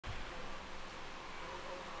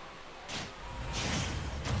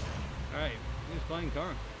playing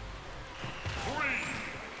Corrin. 3,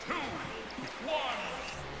 2, 1,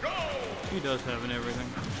 go! He does have and everything.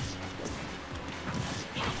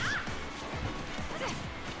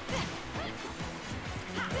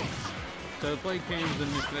 So the play games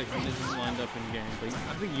and misconnection isn't lined up in game, but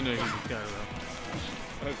I think you know who this guy though.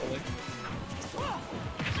 Hopefully.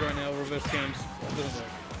 Right now, reverse cams. Doesn't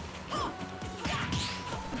work.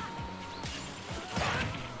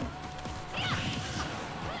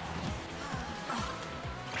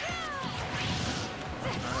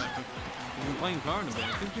 Playing Corrin a bit. It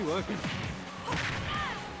seems to be working.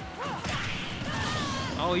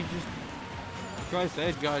 Oh, he just tries to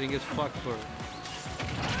edge guide and gets fucked for it.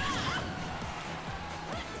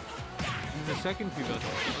 And the second few does it.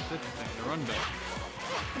 That's interesting. The run back.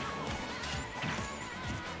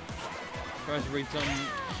 Tries to read something.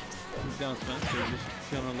 He's down spent, so he's just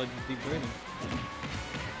chilling on ledge of deep breathing.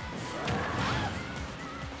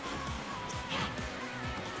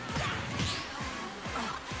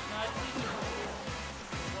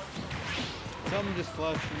 Something just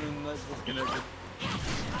flashed and then that's what's connected.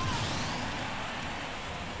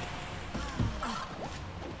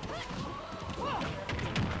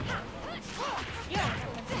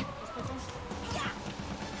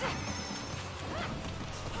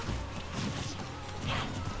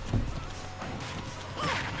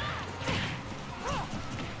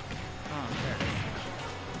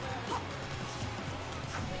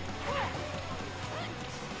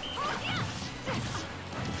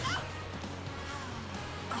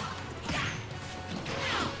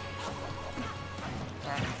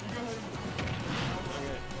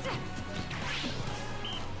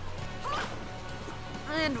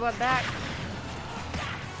 And we're back.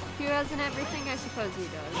 Q hasn't everything, I suppose he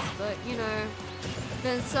does, but you know,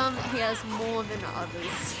 there's some he has more than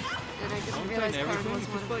others. And I didn't realize Corrin was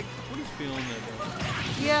one of them. Like, what is feeling there, bro?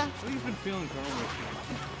 Yeah. What have you been feeling Corrin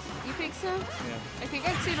recently? You think so? Yeah. I think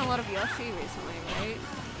I've seen a lot of Yoshi recently, right?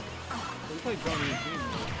 We played Corrin in the team,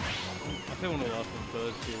 I think one of the last ones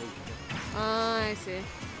first, 2 weeks ago. I see.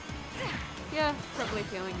 Yeah, probably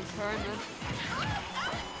feeling Corrin then.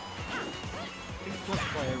 He just wants to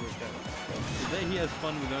play every character. The day he has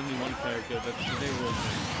fun with only one character, that's the day we're all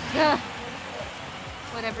doing.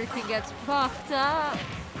 When everything gets fucked up.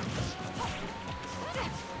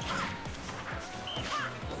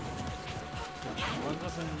 Runs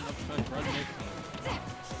up and upside right next to him.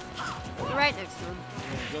 Right next to him.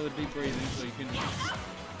 Yeah, go the deep breathing so you can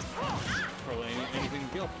probably anything to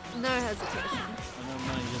kill. No hesitation. And then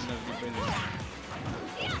mine you never deep breathing.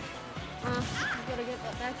 You gotta get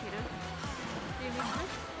that back, you know. Do you need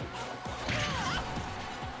this?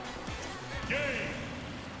 Game!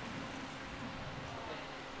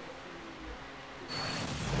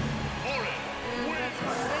 Corrin! And that's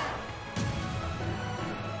about it.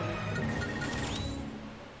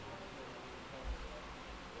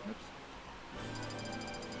 Oops.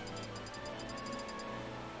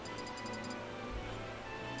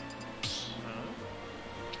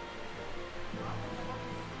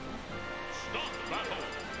 Stop battle!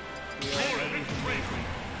 Corrin is racing!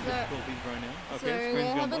 difficulties right now. So Okay, we're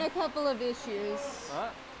screen's having gone a couple of issues.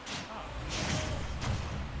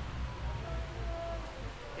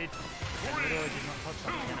 It's literally did not touch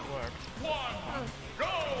something and it worked. 1,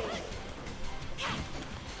 go!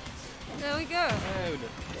 There we go. There we go.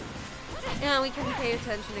 Yeah, we can pay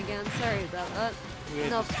attention again. Sorry about that. We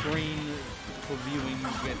had Nope. the screen for viewing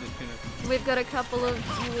get disconnected. We've got a couple of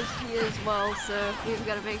viewers here as well, so we've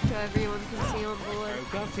got to make sure everyone can see on board. We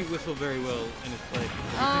can't see Whissle very well in his play.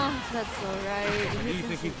 Oh, that's alright. Do you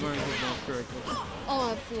think he's wearing his mask correctly?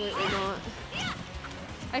 Oh, absolutely not.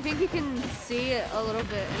 I think you can see it a little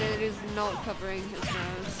bit, and it is not covering his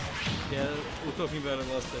nose. Yeah, we were talking about it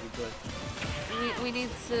last time he played. We need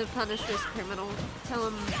to punish this criminal. Tell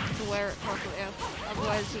him to wear it properly,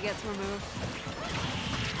 otherwise he gets removed.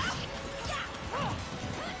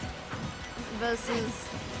 Versus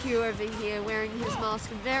Q over here wearing his mask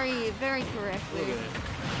very, very correctly.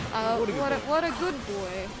 What a good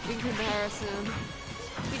boy in comparison.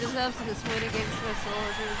 He deserves this win against Whissle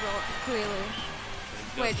as a result, clearly.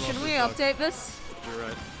 Wait, should we update this? You're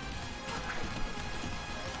right.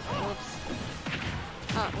 Whoops.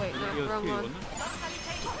 Oh, wait, no, wrong Q, one. wasn't it?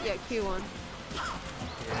 Yeah, Q1.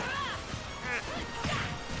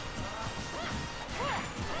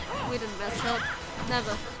 We didn't mess up.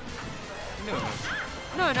 Never. No.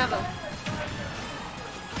 No, never.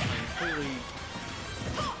 Completely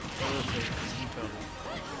perfect.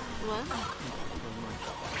 What?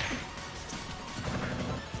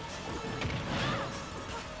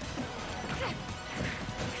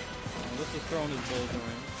 This is throwing his balls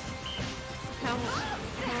around. how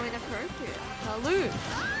inappropriate. How loose.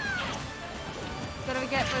 Gotta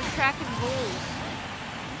get those tracking balls.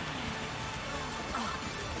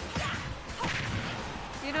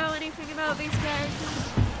 Do you know anything about these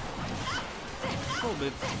characters? A little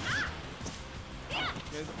bit.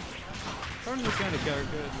 Corrin's the kind of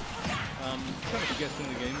character kind of gets in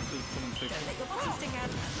the game to someone fix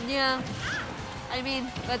it. Yeah. I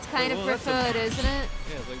mean, that's kind of well, preferred, isn't it?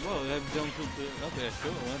 Yeah, it's like, whoa, they have jump up there,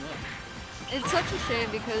 sure, why not? It's such a shame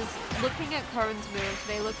because looking at Corrin's moves,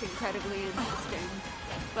 they look incredibly interesting.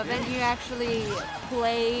 But then you actually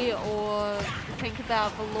play or think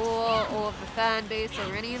about the lore or the fan base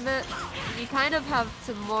or any of it, and you kind of have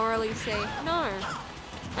to morally say, no,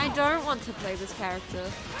 I don't want to play this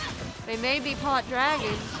character. They may be part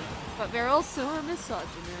dragon, but they're also a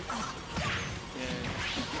misogynist. Yeah.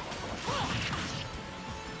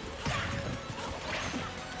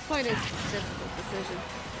 Point is, it's a difficult decision.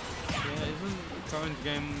 Yeah, isn't Corrin's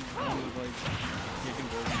game one of like your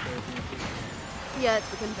conversion therapy? Yeah, it's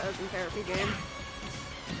the conversion therapy game.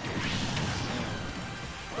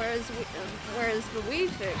 Whereas the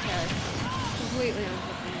WeeklyVac character, completely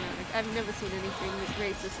unproblematic. I've never seen anything this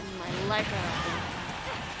racist in my life.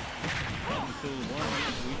 Until one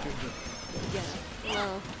WeeklyVac. Yeah,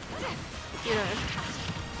 well, you know.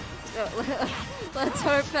 Let's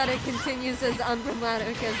hope that it continues as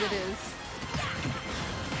unproblematic as it is.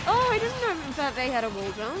 Oh, I didn't know that they had a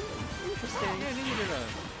wall jump. Interesting. Yeah, neither did I.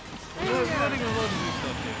 We're learning a lot of new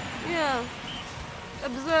stuff here. Yeah.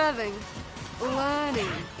 Observing.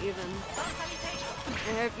 Learning, even.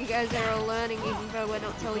 I hope you guys are all learning, even though we're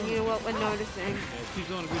not telling you what we're noticing. Yeah, she's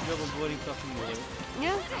doing a good job of avoiding stuff in the way.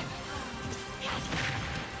 Yeah.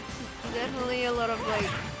 Definitely a lot of, like,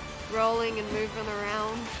 rolling and moving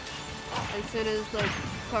around as soon as, like,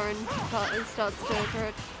 Corrin starts to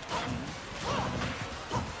approach.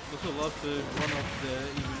 Also love to run off there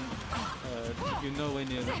even if you're nowhere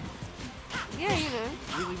near them. Yeah, you know.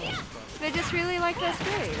 Really want to fight. They just really like their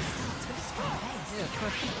space. Yeah,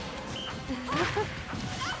 especially.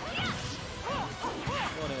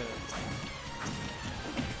 Whatever.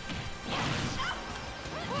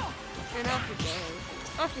 And off it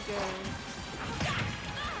goes. Off it goes.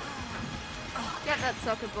 Get that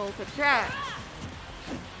soccer ball to track.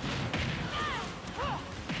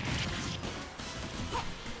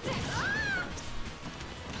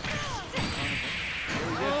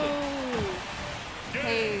 Oh,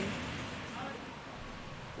 pain.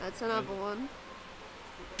 That's another one.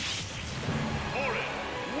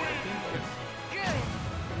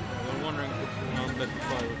 We're wondering if it's on bet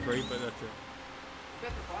 5 or 3, but that's it.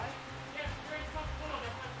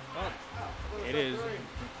 Oh, it is.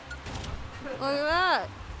 Look at that.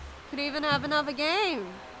 Could even have another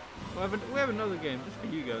game. We have another game just for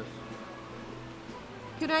you guys.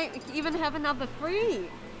 Could I even have another 3?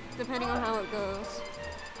 Depending on how it goes.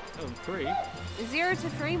 Oh, 3? 0 to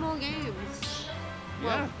 3 more games. Yeah,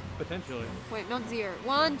 Well, potentially. wait, not 0.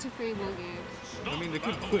 1 to 3 more games. I mean, they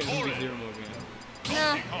could quit and be 0 more games.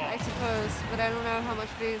 Nah, I suppose. But I don't know how much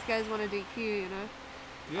these guys want to DQ, you know?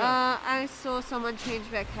 Yeah. I saw someone change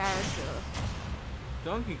their character.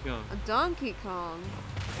 Donkey Kong. A Donkey Kong.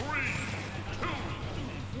 3,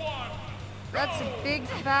 2, 1. That's a big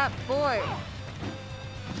fat boy.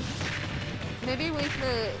 Maybe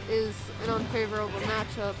Whissle is an unfavorable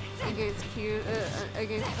matchup against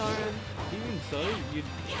against Corrin. Even so, you'd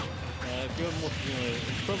if you're more familiar,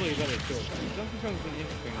 it's probably a better choice. Donkey Kong's an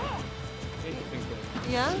interesting choice.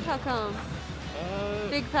 Yeah? How come?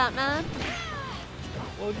 Big fat man?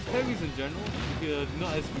 Well, just heavies in general. If you're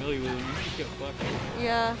not as familiar with them, you just get fucked.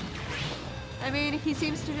 Yeah. I mean, he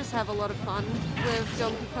seems to just have a lot of fun with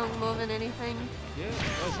Donkey Kong more than anything. Yeah,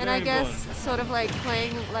 that's And very I guess important. sort of like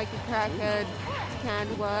playing like a crackhead can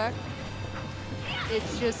work. It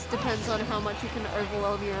just depends on how much you can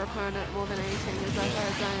overwhelm your opponent more than anything, as far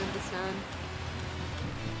as I understand.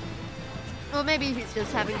 Or maybe he's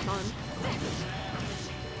just having fun.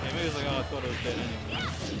 Yeah, maybe it's like, oh, I thought it was dead anyway.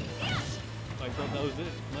 I thought that was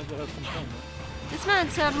it. Might as well have some fun, right? This man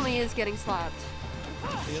certainly is getting slapped.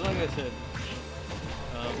 Yeah, like I said,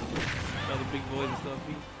 by the big boys and stuff,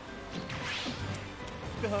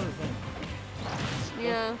 he's having fun.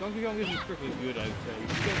 Yeah. Donkey Kong isn't strictly good, I'd say. He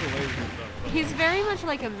gets away with some stuff. He's very much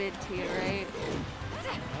like a mid-tier, right?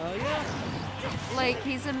 Yeah. Like,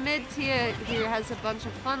 he's a mid-tier who has a bunch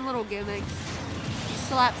of fun little gimmicks. He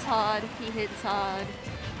slaps hard, he hits hard,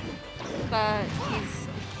 but he's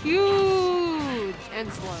huge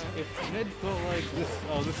and slow. If Ned felt like this,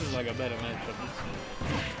 oh, this is like a better matchup.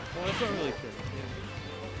 Well, that's not really true. Yeah.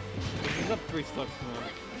 He's up 3 stocks now.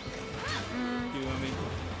 Mm, You know what I mean?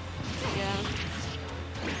 yeah.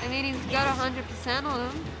 I mean, he's got 100% on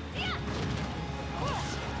him.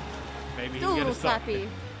 Maybe Still a he'll little get a stop. slappy.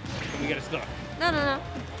 We get a stop. No.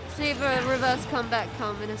 See if a reverse comeback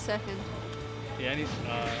come in a second. Yeah, I need,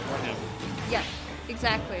 right now. Yeah,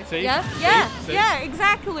 exactly. See? Yeah, See? yeah, See? yeah,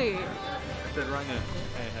 exactly. I said right now.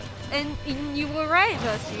 Hey. And you were right,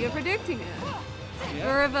 Dusty. You're predicting it. Yeah.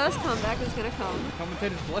 A reverse comeback is gonna come.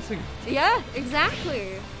 Commentator's blessing. Yeah,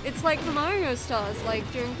 exactly. It's like the Mario stars, like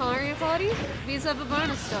during Mario Party. These are the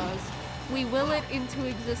bonus stars. We will it into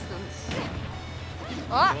existence.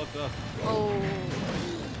 Ah! What's up? Oh.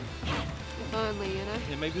 If only, you know?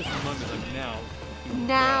 Yeah, maybe this is the moment, like now.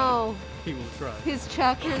 Now! He will try. His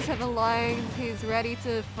chakras have aligned, he's ready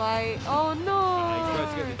to fight. Oh He no!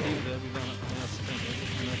 tries to get the team there, we don't have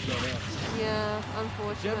Yeah,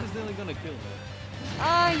 unfortunate. Jeff is nearly gonna kill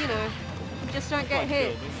her. You know, just don't get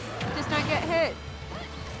hit. Just don't get hit.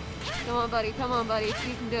 Come on, buddy. Come on, buddy. You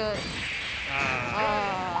can do it.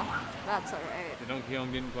 That's alright. The Donkey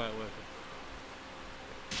Kong didn't quite work.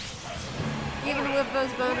 Even with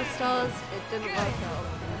those bonus stars, it didn't work out.